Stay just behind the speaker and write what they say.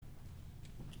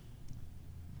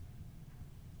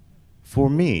For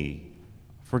me,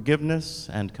 forgiveness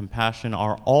and compassion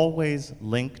are always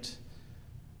linked.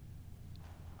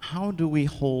 How do we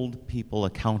hold people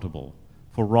accountable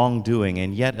for wrongdoing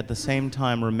and yet at the same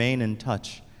time remain in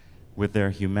touch with their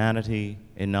humanity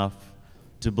enough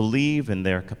to believe in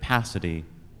their capacity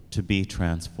to be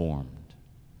transformed?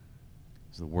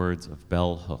 These are the words of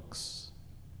Bell Hooks.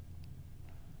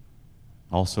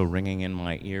 Also ringing in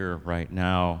my ear right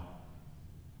now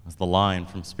is the line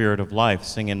from Spirit of Life,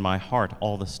 "Sing in my heart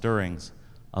all the stirrings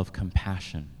of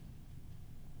compassion."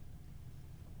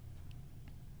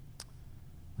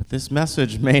 But this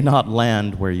message may not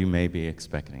land where you may be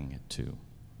expecting it to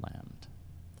land,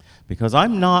 because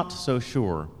I'm not so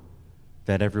sure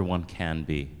that everyone can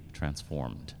be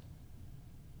transformed,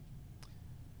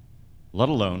 let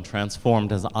alone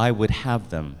transformed as I would have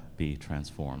them be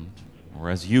transformed, or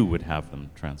as you would have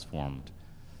them transformed.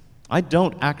 I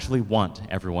don't actually want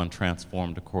everyone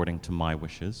transformed according to my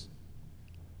wishes.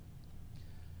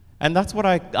 And that's what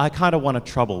I kind of want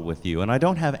to trouble with you, and I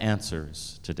don't have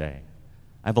answers today.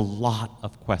 I have a lot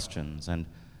of questions, and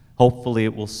hopefully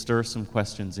it will stir some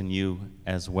questions in you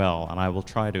as well, and I will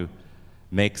try to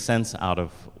make sense out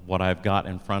of what I've got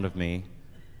in front of me.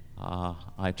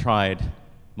 I tried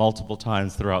multiple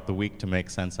times throughout the week to make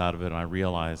sense out of it, and I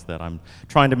realized that I'm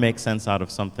trying to make sense out of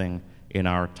something in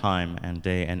our time and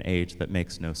day and age that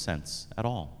makes no sense at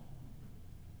all.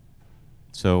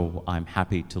 So I'm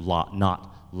happy to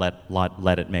not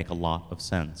let it make a lot of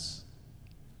sense.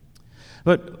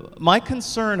 But my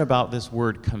concern about this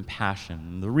word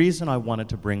compassion, the reason I wanted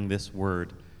to bring this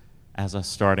word as a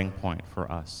starting point for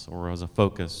us, or as a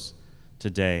focus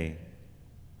today,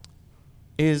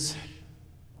 is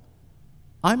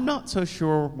I'm not so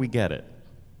sure we get it,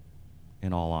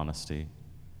 in all honesty.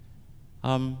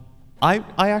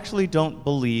 I actually don't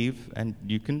believe, and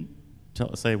you can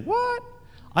say, what?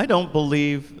 I don't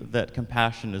believe that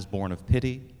compassion is born of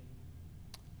pity.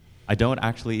 I don't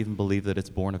actually even believe that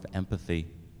it's born of empathy.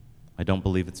 I don't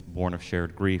believe it's born of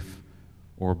shared grief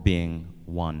or being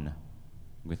one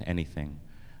with anything.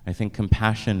 I think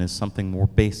compassion is something more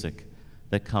basic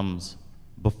that comes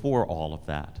before all of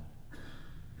that.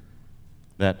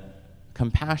 That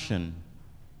compassion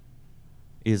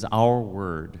is our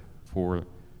word for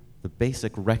the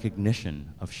basic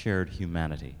recognition of shared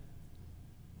humanity.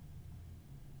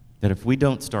 That if we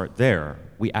don't start there,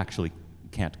 we actually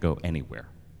can't go anywhere.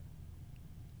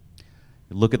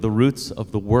 Look at the roots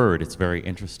of the word. It's very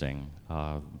interesting.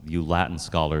 You Latin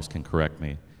scholars can correct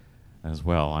me as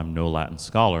well. I'm no Latin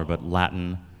scholar, but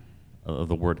Latin,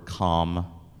 the word com,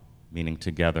 meaning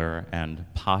together, and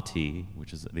pati,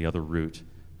 which is the other root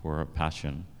for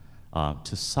passion,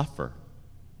 to suffer.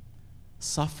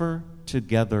 Suffer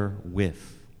together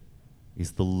with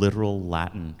is the literal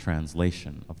Latin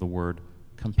translation of the word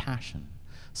compassion.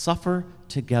 Suffer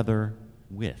together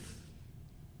with.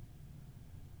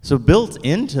 So built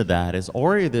into that is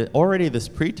already this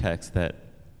pretext that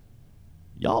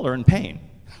y'all are in pain.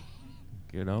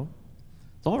 You know?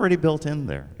 It's already built in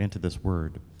there into this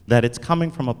word, that it's coming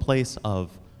from a place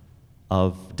of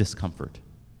discomfort.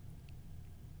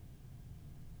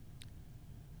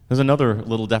 There's another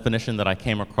little definition that I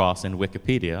came across in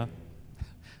Wikipedia,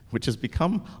 which has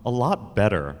become a lot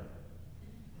better.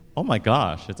 Oh my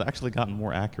gosh, it's actually gotten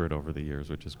more accurate over the years,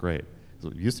 which is great.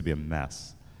 It used to be a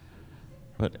mess.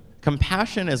 But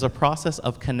compassion is a process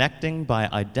of connecting by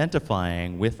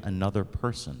identifying with another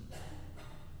person.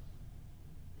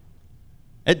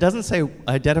 It doesn't say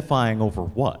identifying over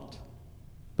what,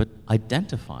 but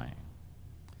identifying.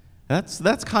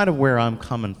 That's kind of where I'm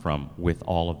coming from with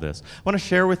all of this. I want to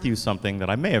share with you something that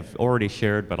I may have already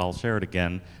shared, but I'll share it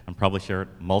again and probably share it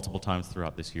multiple times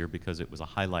throughout this year because it was a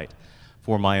highlight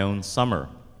for my own summer.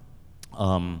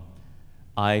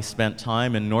 I spent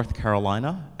time in North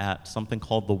Carolina at something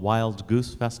called the Wild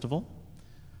Goose Festival.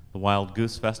 The Wild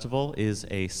Goose Festival is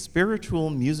a spiritual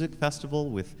music festival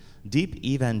with deep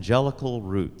evangelical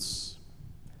roots.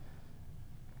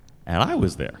 And I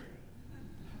was there.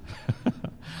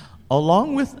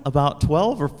 Along with about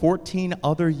 12 or 14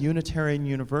 other Unitarian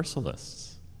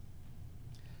Universalists.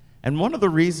 And one of the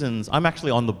reasons, I'm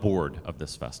actually on the board of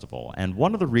this festival, and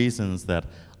one of the reasons that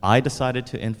I decided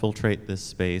to infiltrate this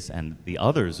space, and the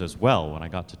others as well when I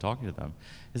got to talking to them,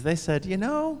 is they said, you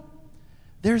know,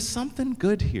 there's something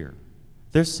good here.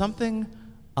 There's something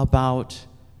about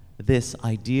this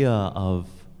idea of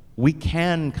we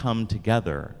can come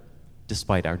together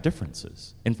despite our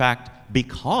differences. In fact,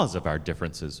 because of our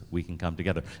differences, we can come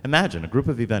together. Imagine a group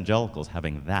of evangelicals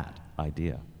having that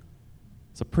idea.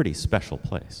 It's a pretty special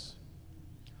place.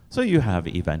 So you have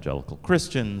evangelical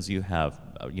Christians, you have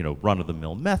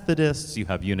run-of-the-mill Methodists, you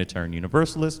have Unitarian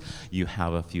Universalists, you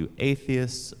have a few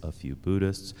atheists, a few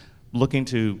Buddhists, looking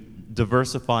to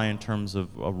diversify in terms of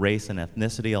race and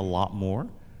ethnicity a lot more.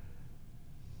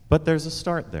 But there's a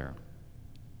start there.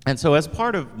 And so as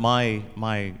part of my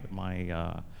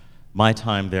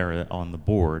time there on the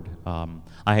board,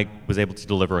 I was able to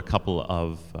deliver a couple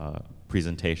of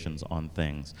presentations on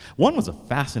things. One was a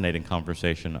fascinating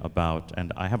conversation about,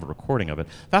 and I have a recording of it,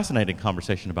 fascinating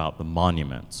conversation about the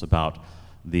monuments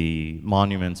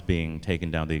being taken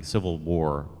down, the Civil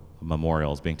War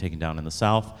memorials being taken down in the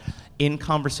South, in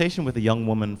conversation with a young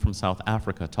woman from South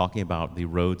Africa talking about the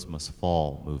Rhodes Must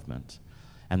Fall movement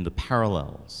and the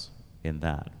parallels in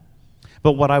that.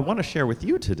 But what I want to share with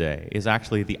you today is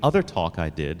actually the other talk I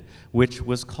did, which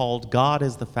was called God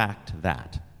is the Fact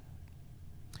That.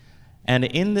 And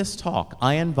in this talk,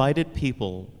 I invited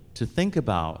people to think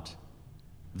about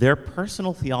their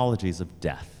personal theologies of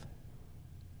death.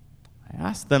 I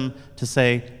asked them to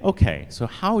say, okay, so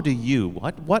how do you,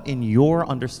 what in your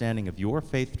understanding of your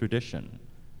faith tradition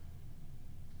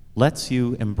lets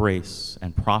you embrace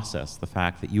and process the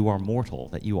fact that you are mortal,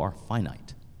 that you are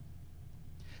finite?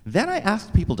 Then I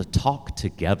asked people to talk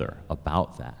together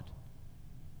about that,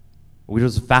 which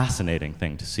was a fascinating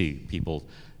thing to see people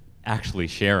actually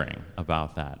sharing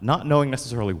about that, not knowing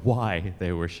necessarily why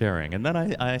they were sharing. And then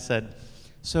I said,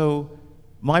 so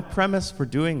my premise for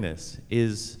doing this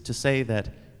is to say that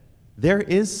there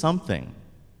is something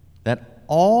that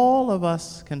all of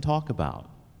us can talk about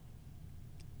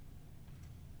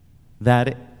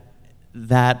that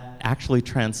actually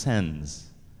transcends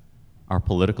our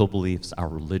political beliefs, our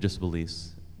religious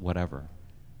beliefs, whatever.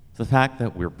 It's the fact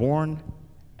that we're born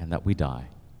and that we die.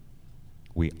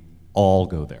 We all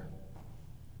go there.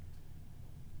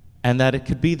 And that it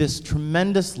could be this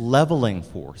tremendous leveling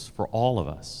force for all of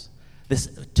us,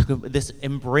 this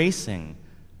embracing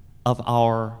of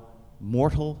our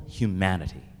mortal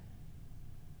humanity.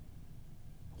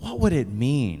 What would it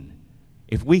mean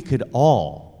if we could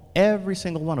all, every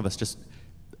single one of us, just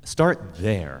start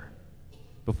there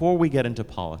before we get into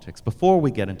politics, before we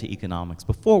get into economics,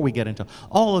 before we get into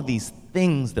all of these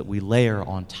things that we layer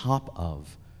on top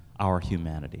of our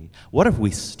humanity? What if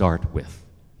we start with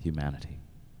humanity?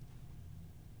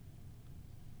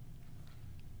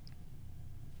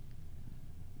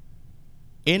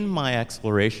 In my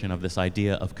exploration of this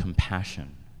idea of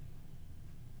compassion,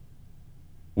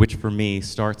 which for me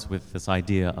starts with this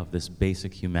idea of this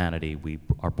basic humanity, we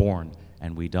are born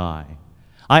and we die,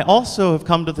 I also have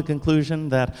come to the conclusion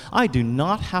that I do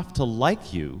not have to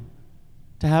like you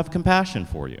to have compassion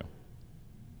for you.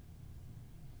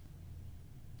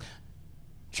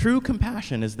 True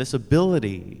compassion is this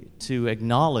ability to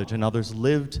acknowledge another's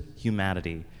lived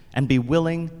humanity and be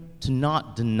willing to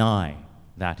not deny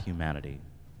that humanity.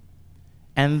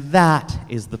 And that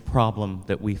is the problem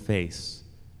that we face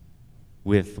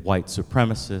with white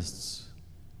supremacists,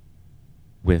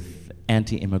 with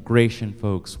anti-immigration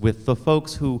folks, with the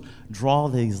folks who draw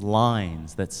these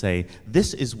lines that say,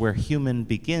 this is where human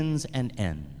begins and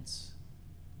ends.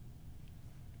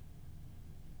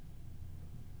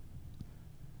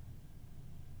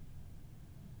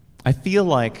 I feel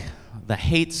like the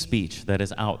hate speech that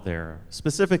is out there,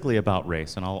 specifically about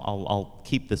race, and I'll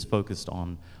keep this focused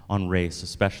on race,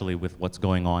 especially with what's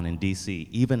going on in D.C.,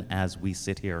 even as we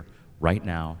sit here right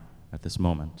now at this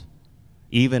moment.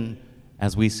 Even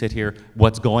as we sit here,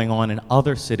 what's going on in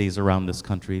other cities around this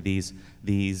country,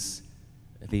 these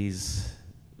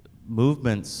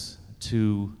movements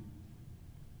to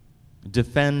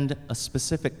defend a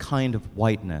specific kind of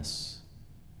whiteness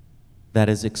that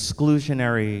is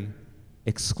exclusionary,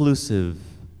 exclusive,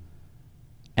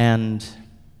 and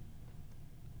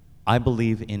I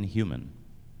believe inhuman,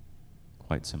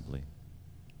 quite simply.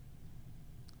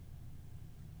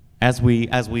 As we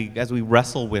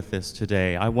wrestle with this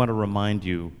today, I want to remind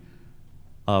you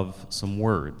of some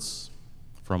words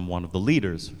from one of the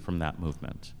leaders from that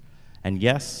movement. And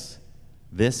yes,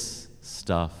 this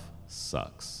stuff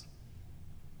sucks.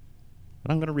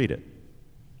 But I'm going to read it.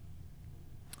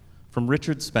 From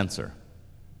Richard Spencer.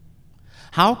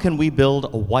 How can we build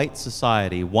a white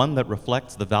society, one that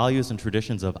reflects the values and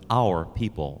traditions of our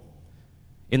people,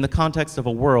 in the context of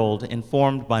a world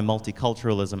informed by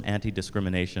multiculturalism,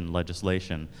 anti-discrimination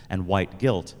legislation, and white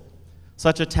guilt?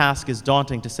 Such a task is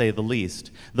daunting, to say the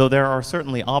least. Though there are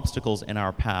certainly obstacles in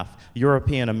our path,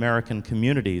 European American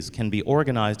communities can be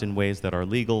organized in ways that are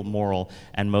legal, moral,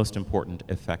 and most important,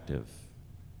 effective.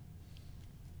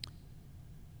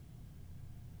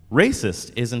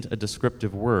 Racist isn't a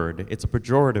descriptive word, it's a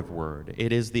pejorative word.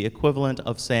 It is the equivalent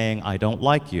of saying, I don't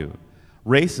like you.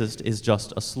 Racist is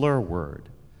just a slur word.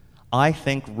 I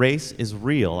think race is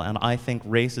real, and I think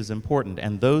race is important,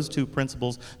 and those two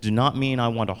principles do not mean I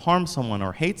want to harm someone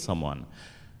or hate someone,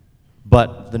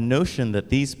 but the notion that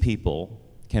these people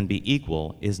can be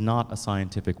equal is not a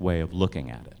scientific way of looking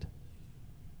at it.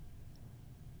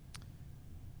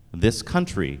 This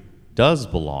country does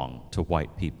belong to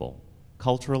white people,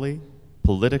 culturally,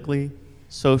 politically,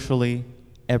 socially,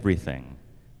 everything.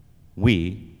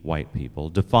 We, white people,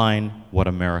 define what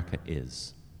America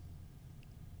is.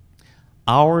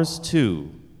 Ours,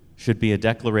 too, should be a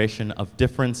declaration of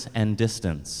difference and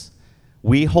distance.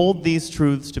 We hold these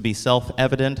truths to be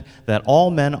self-evident, that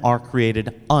all men are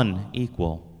created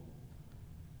unequal.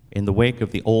 In the wake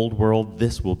of the old world,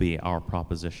 this will be our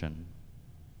proposition.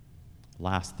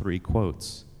 Last three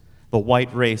quotes. The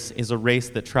white race is a race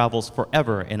that travels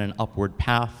forever in an upward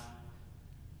path.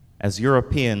 As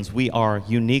Europeans, we are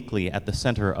uniquely at the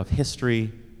center of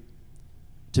history.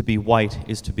 To be white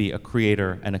is to be a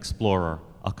creator, an explorer,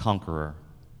 a conqueror.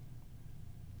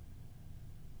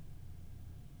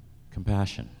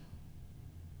 Compassion.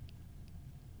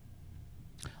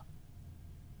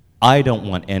 I don't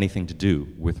want anything to do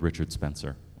with Richard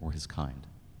Spencer or his kind.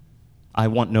 I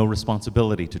want no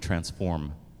responsibility to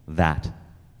transform that.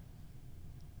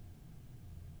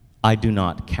 I do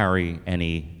not carry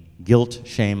any guilt,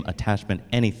 shame, attachment,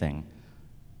 anything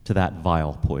to that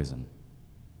vile poison.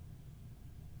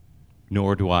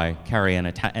 Nor do I carry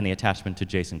any attachment to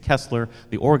Jason Kessler,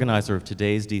 the organizer of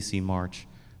today's DC March,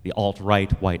 the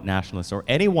alt-right white nationalists, or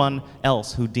anyone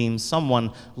else who deems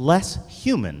someone less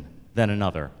human than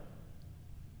another.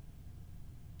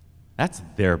 That's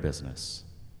their business.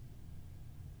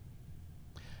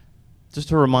 Just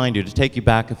to remind you, to take you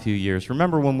back a few years,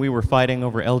 remember when we were fighting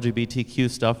over LGBTQ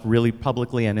stuff really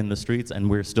publicly and in the streets, and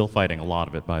we're still fighting a lot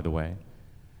of it, by the way.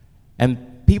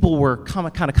 And people were kind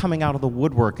of coming out of the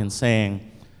woodwork and saying,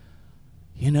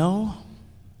 you know,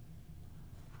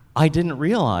 I didn't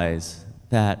realize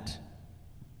that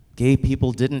gay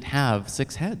people didn't have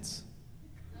 6 heads.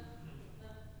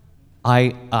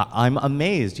 I'm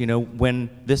amazed, you know, when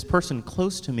this person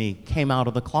close to me came out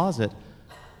of the closet,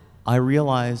 I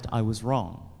realized I was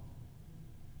wrong.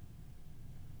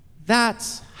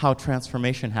 That's how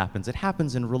transformation happens. It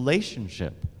happens in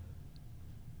relationship.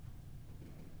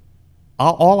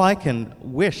 All I can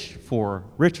wish for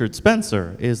Richard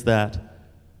Spencer is that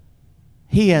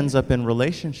he ends up in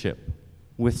relationship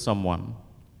with someone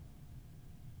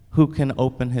who can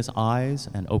open his eyes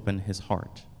and open his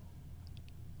heart.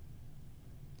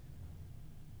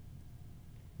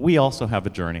 We also have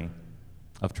a journey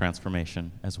of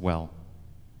transformation as well.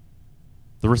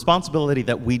 The responsibility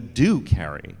that we do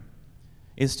carry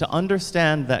is to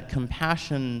understand that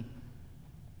compassion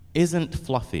isn't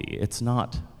fluffy. It's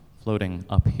not floating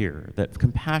up here. That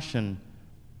compassion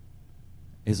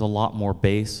is a lot more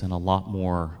base and a lot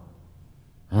more,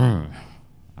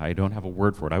 I don't have a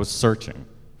word for it. I was searching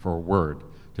for a word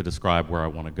to describe where I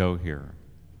want to go here.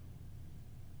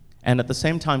 And at the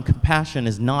same time, compassion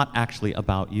is not actually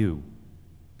about you.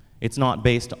 It's not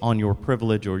based on your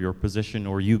privilege or your position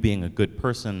or you being a good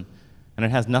person, and it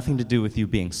has nothing to do with you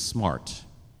being smart.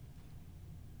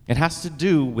 It has to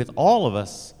do with all of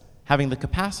us having the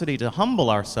capacity to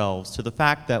humble ourselves to the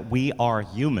fact that we are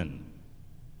human,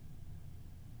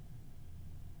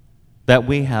 that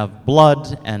we have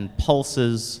blood and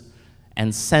pulses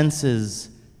and senses,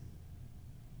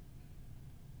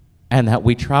 and that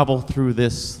we travel through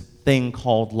this thing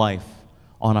called life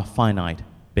on a finite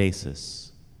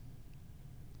basis.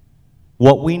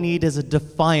 What we need is a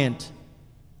defiant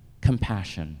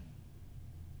compassion.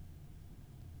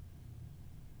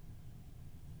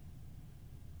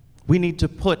 We need to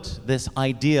put this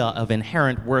idea of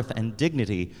inherent worth and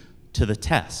dignity to the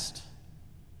test.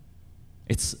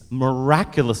 It's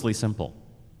miraculously simple.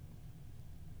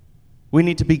 We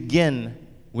need to begin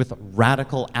with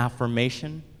radical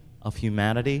affirmation of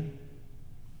humanity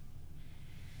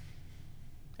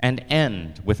and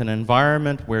end with an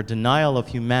environment where denial of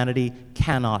humanity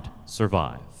cannot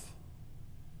survive.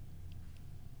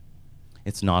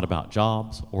 It's not about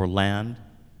jobs or land.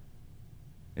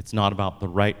 It's not about the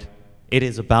right. It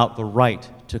is about the right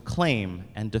to claim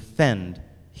and defend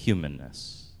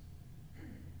humanness.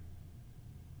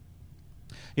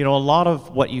 You know, a lot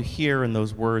of what you hear in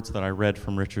those words that I read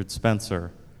from Richard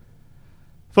Spencer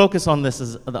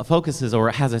focuses or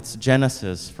has its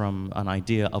genesis from an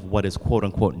idea of what is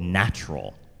quote-unquote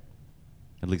natural,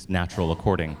 at least natural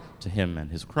according to him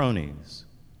and his cronies.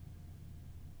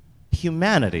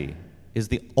 Humanity is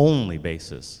the only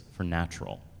basis for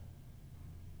natural.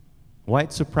 White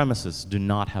supremacists do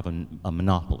not have a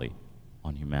monopoly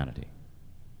on humanity.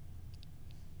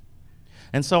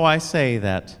 And so I say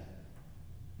that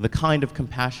the kind of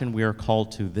compassion we are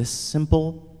called to, this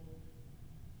simple,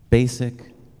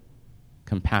 basic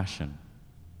compassion,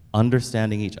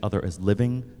 understanding each other as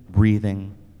living,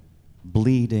 breathing,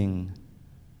 bleeding,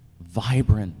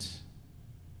 vibrant,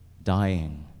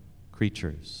 dying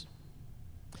creatures.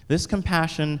 This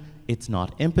compassion, it's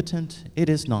not impotent, it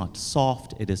is not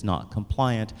soft, it is not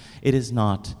compliant, it is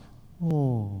not,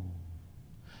 oh.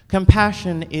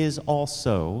 Compassion is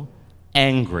also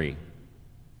angry.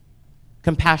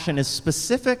 Compassion is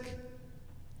specific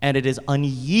and it is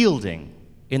unyielding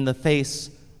in the face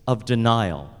of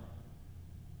denial,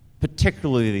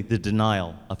 particularly the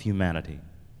denial of humanity.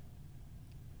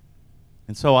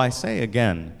 And so I say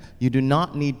again, you do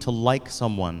not need to like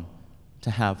someone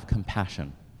to have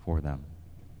compassion for them.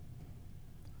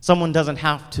 Someone doesn't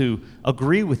have to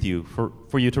agree with you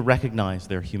for you to recognize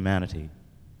their humanity.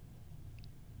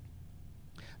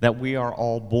 That we are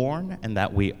all born and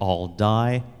that we all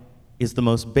die is the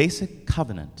most basic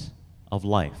covenant of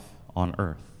life on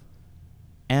earth,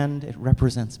 and it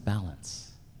represents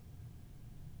balance.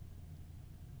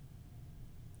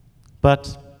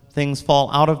 But things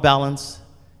fall out of balance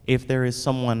if there is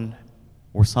someone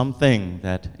or something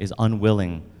that is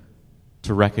unwilling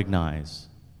to recognize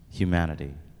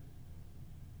humanity.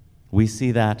 We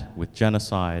see that with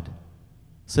genocide,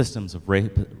 systems of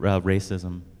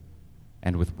racism,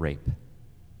 and with rape.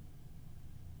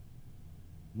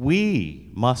 We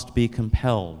must be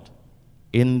compelled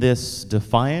in this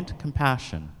defiant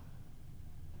compassion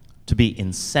to be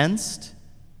incensed,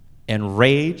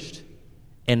 enraged,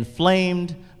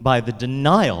 inflamed by the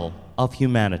denial of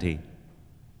humanity.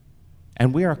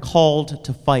 And we are called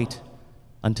to fight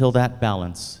until that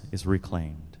balance is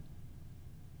reclaimed.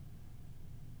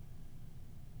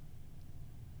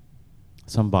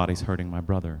 Somebody's hurting my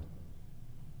brother.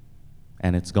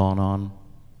 And it's gone on.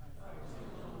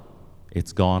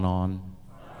 It's gone on.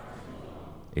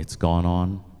 It's gone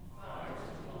on.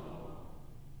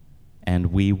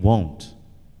 And we won't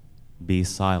be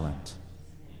silent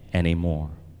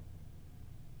anymore.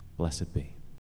 Blessed be.